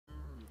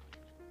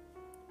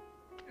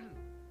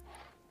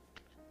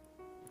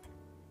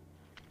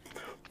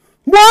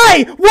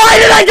Why? Why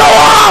did I go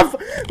off?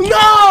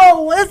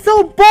 No! That's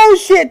so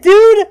bullshit,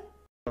 dude!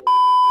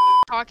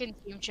 Talk in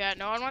team chat.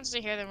 No one wants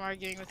to hear them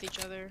arguing with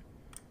each other.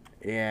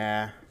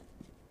 Yeah.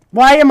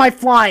 Why am I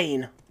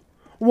flying?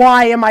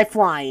 Why am I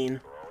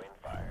flying?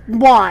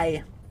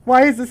 Why?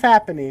 Why is this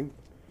happening?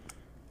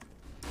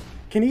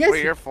 Can you guys...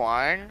 Wait, you're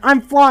flying?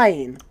 I'm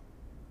flying.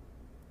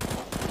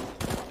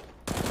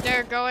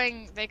 They're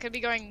going... They could be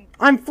going...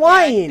 I'm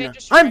flying! Yeah,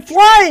 I'm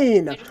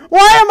flying!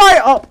 Why am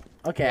I... Oh!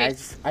 Okay,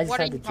 Wait, I just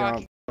had to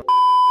jump.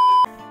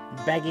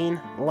 Begging,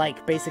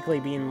 like, basically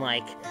being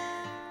like...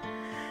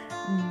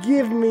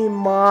 Give me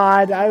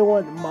mod. I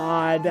want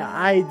mod.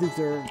 I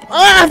deserve...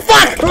 Ah,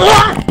 fuck!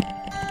 Ah!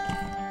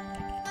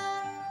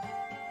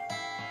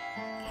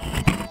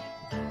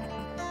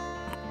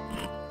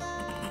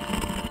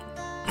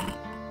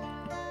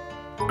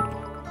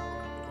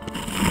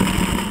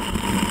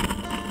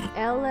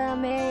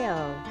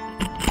 LMAO.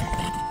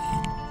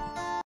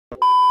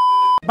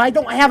 But I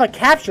don't have a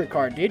capture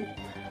card, dude.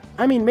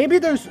 I mean, maybe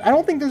there's... I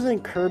don't think there's any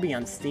Kirby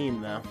on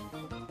Steam, though.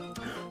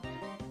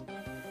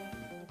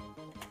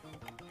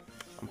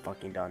 I'm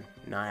fucking done.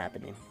 Not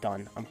happening.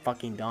 Done. I'm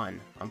fucking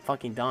done. I'm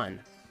fucking done.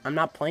 I'm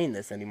not playing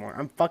this anymore.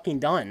 I'm fucking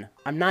done.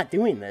 I'm not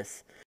doing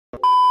this.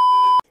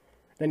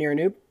 Then you're a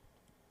noob?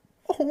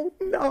 Oh,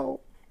 no.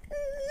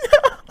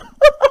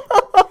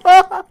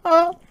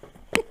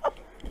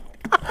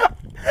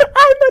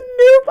 I'm a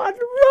noob on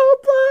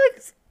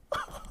Roblox.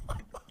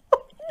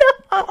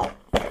 No.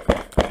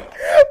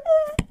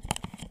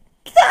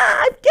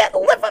 I can't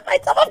live with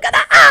myself.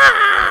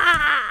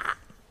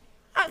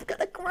 I'm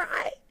gonna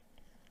cry.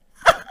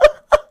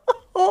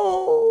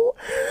 Oh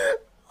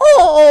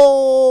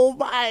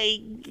my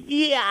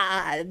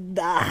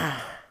god.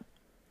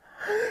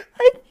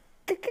 I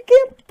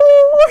can't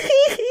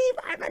believe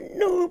I'm a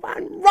noob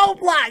on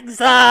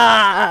Roblox.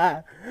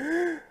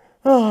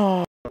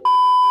 Oh.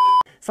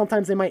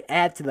 Sometimes they might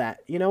add to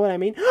that. You know what I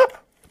mean?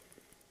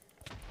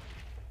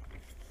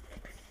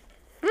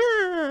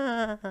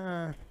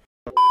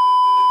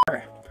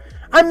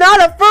 I'm not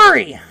a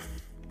furry!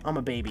 I'm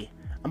a baby.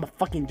 I'm a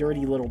fucking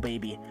dirty little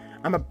baby.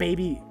 I'm a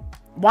baby.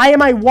 Why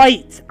am I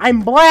white?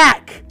 I'm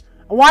black!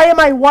 Why am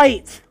I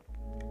white?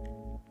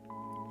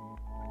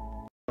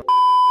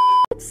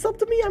 What's up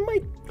to me? I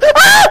might...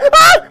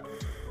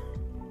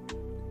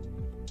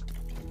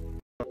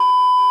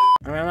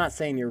 I mean, I'm not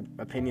saying your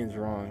opinion's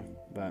wrong,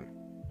 but...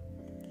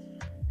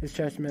 His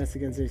trash mess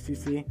against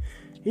XQC.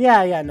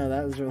 Yeah, no,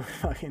 that was really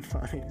fucking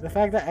funny. The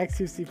fact that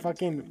XQC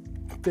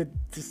fucking did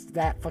just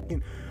that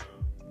fucking...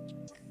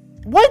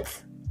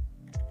 What?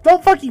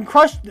 Don't fucking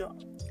crush...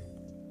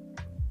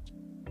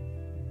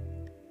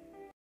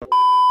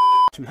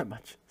 That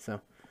much,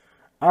 so...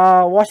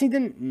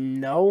 Washington?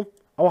 No.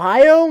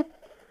 Ohio?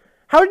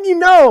 How did you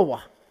know?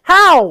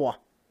 How?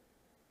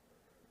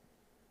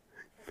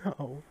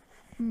 No.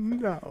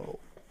 No.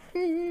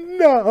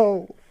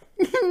 No.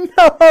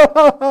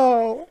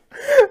 No!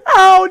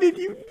 How did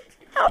you...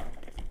 How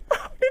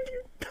did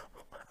you know?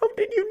 How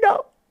did you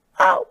know?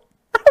 How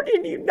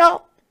did you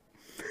know?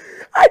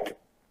 I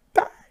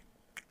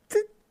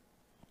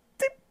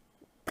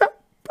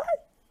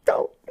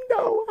don't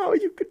know how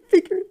you could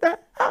figure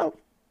that out.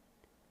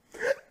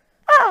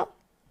 How?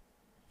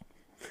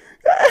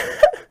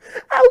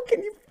 How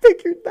can you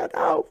figure that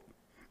out?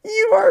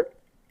 You are...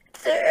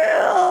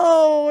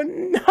 Oh,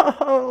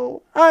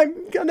 no!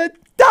 I'm gonna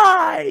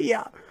die!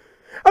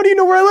 How do you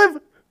know where I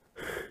live?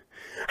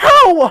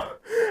 How?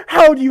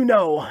 How do you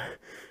know?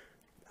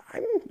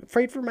 I'm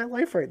afraid for my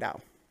life right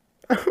now.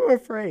 I'm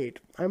afraid.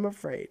 I'm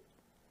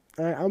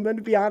going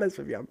to be honest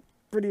with you. I'm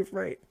pretty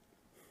afraid.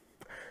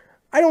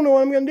 I don't know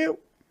what I'm going to do.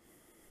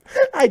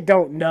 I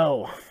don't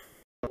know.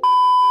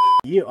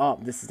 You, oh,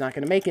 this is not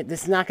going to make it.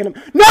 This is not going to...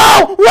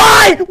 No!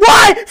 Why?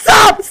 Why?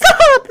 Stop!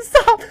 Stop!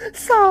 Stop!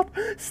 Stop!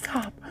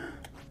 Stop!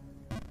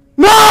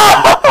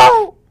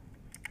 No!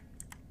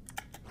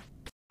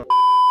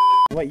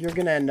 What you're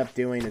gonna end up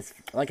doing is,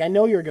 like, I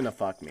know you're gonna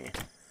fuck me.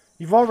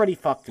 You've already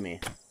fucked me.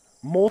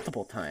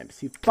 Multiple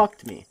times. You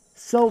fucked me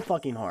so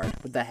fucking hard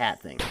with the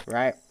hat thing,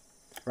 right?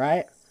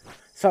 Right?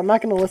 So I'm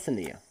not gonna listen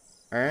to you.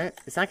 Alright?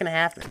 It's not gonna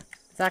happen.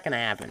 It's not gonna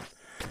happen.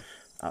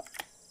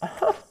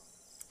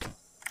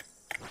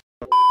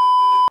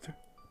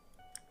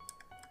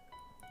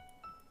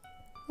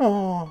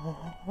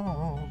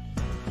 Oh,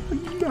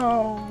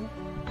 no.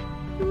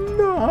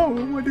 No,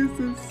 what is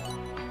this?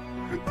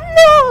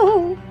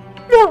 No!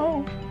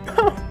 No!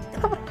 No!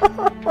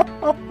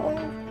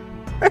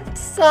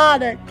 It's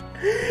Sonic!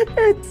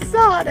 It's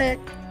Sonic!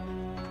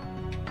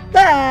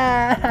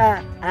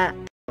 Ah!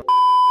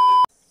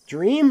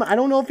 Dream, I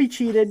don't know if he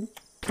cheated,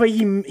 but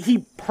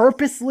he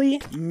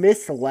purposely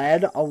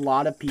misled a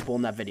lot of people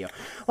in that video.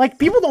 Like,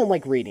 people don't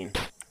like reading.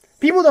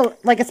 People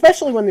don't, like,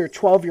 especially when they're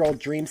 12-year-old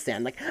Dream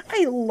stan. Like,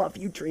 I love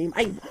you, Dream.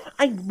 I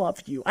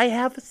love you. I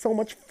have so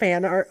much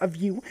fan art of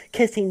you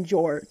kissing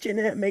George, and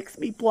it makes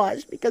me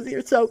blush because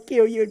you're so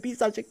cute. You would be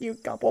such a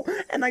cute couple,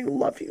 and I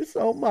love you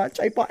so much.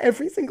 I bought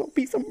every single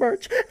piece of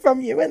merch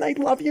from you, and I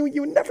love you. You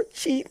would never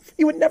cheat.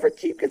 You would never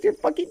cheat because you're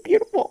fucking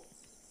beautiful.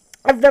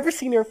 I've never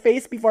seen your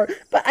face before,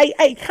 but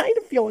I kind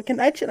of feel a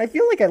connection. I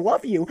feel like I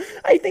love you.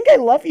 I think I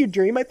love you,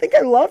 Dream. I think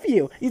I love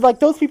you. He's like,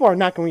 those people are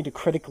not going to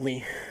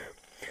critically,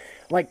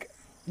 like,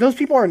 those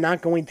people are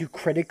not going to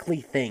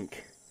critically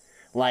think,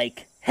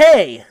 like,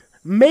 hey,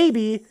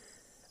 maybe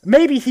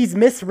he's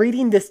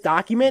misreading this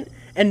document,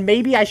 and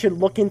maybe I should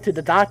look into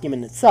the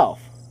document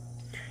itself.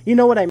 You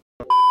know what I mean?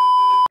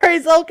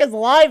 KrazeElk is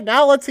live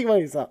now. Let's see what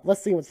he's up.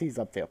 Let's see what he's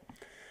up to.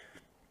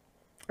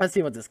 Let's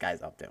see what this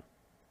guy's up to.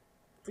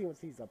 Let's see what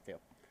he's up to.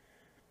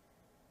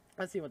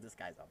 Let's see what this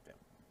guy's up to.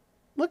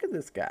 Look at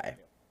this guy.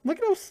 Look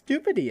at how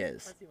stupid he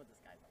is. Let's see what this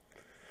guy's up to.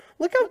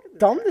 Look how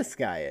dumb this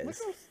guy is. Look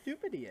how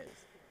stupid he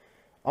is.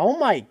 Oh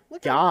my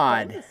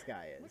god.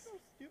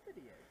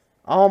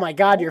 Oh my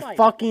god, you're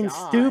fucking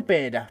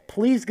stupid.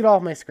 Please get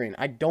off my screen.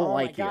 I don't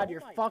like you. Oh my god,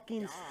 you're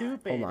fucking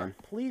stupid. Hold on.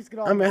 Please get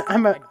off my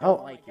screen.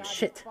 Oh,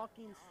 shit.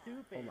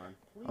 Hold on.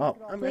 Oh,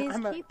 please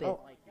keep it.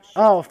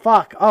 Oh,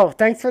 fuck. Oh,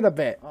 thanks for the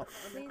bit.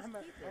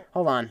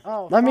 Hold on.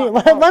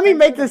 Let me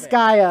make this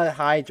guy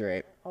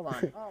hydrate. Hold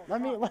on.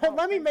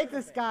 Let me make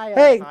this guy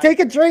hey, take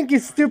a drink, you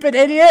stupid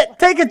idiot.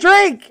 Take a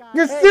drink.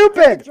 You're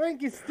stupid. Take a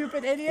drink, you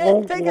stupid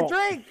idiot. Take a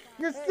drink.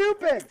 You're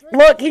stupid.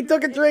 Look, he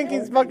took a drink.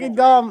 He's fucking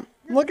dumb.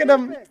 Look at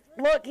him.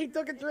 Look, he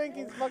took a drink.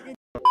 He's fucking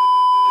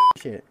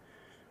shit.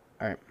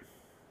 All right.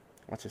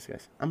 Watch this,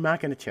 guys. I'm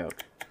not gonna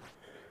choke.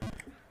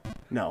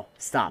 No.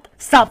 Stop.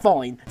 Stop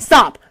falling.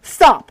 Stop.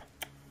 Stop.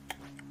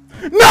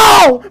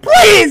 No!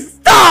 Please!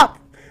 Stop!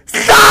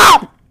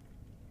 Stop!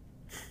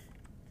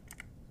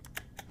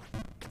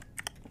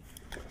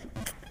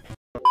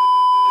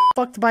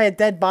 Fucked by a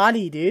dead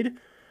body, dude.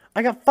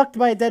 I got fucked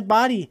by a dead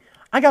body.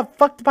 I got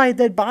fucked by a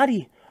dead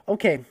body.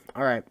 Okay.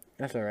 Alright.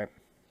 That's alright.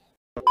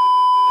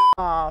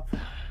 Stop.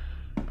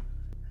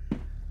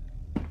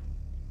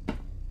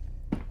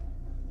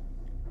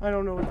 I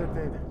don't know what that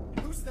did.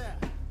 Who's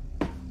that?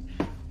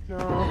 No.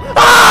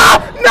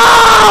 Ah!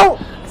 No!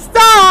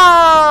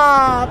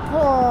 Stop!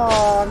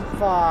 Oh, I'm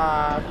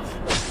fucked.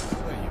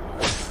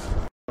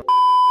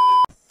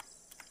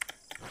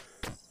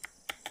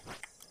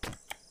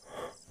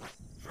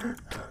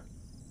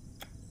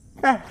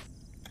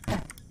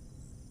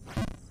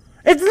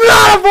 It's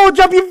not a full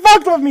jump! You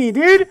fucked with me,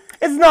 dude!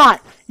 It's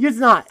not! It's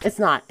not. It's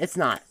not. It's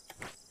not.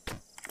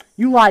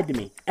 You lied to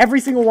me. Every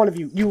single one of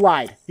you. You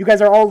lied. You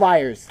guys are all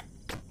liars.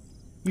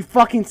 You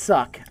fucking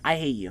suck. I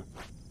hate you.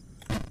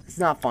 It's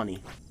not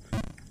funny.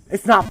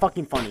 It's not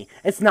fucking funny.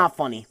 It's not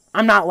funny.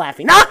 I'm not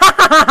laughing.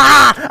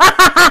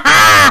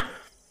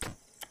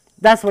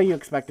 That's what you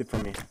expected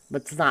from me.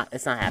 But it's not.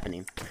 It's not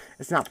happening.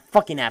 It's not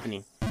fucking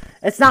happening.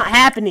 It's not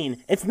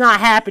happening. It's not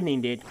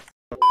happening, dude.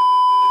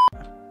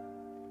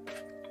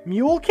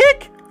 Mule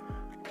kick?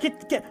 Get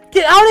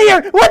out of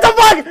here! What the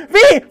fuck?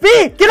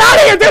 V! Get out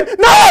of here, dude!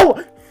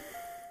 No!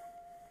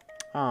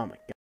 Oh my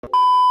god.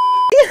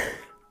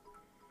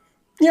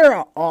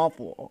 You're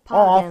awful.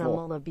 Awful.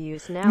 Animal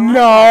abuse now.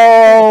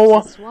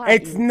 No!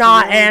 It's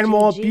not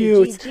animal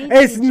abuse.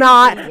 It's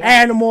not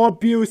animal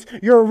abuse.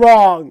 You're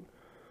wrong.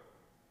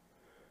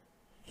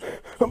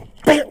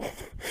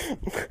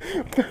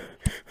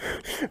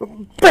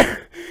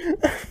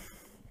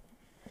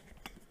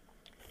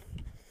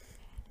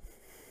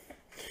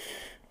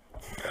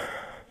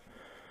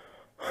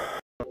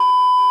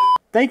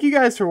 Thank you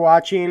guys for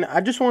watching.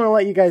 I just want to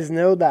let you guys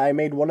know that I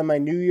made one of my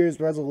New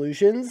Year's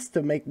resolutions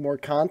to make more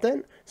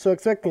content. So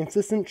expect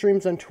consistent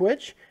streams on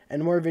Twitch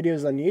and more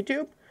videos on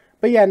YouTube.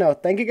 But yeah, no,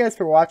 thank you guys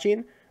for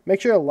watching.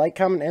 Make sure to like,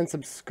 comment, and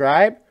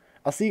subscribe.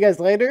 I'll see you guys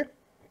later.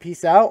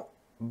 Peace out.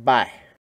 Bye.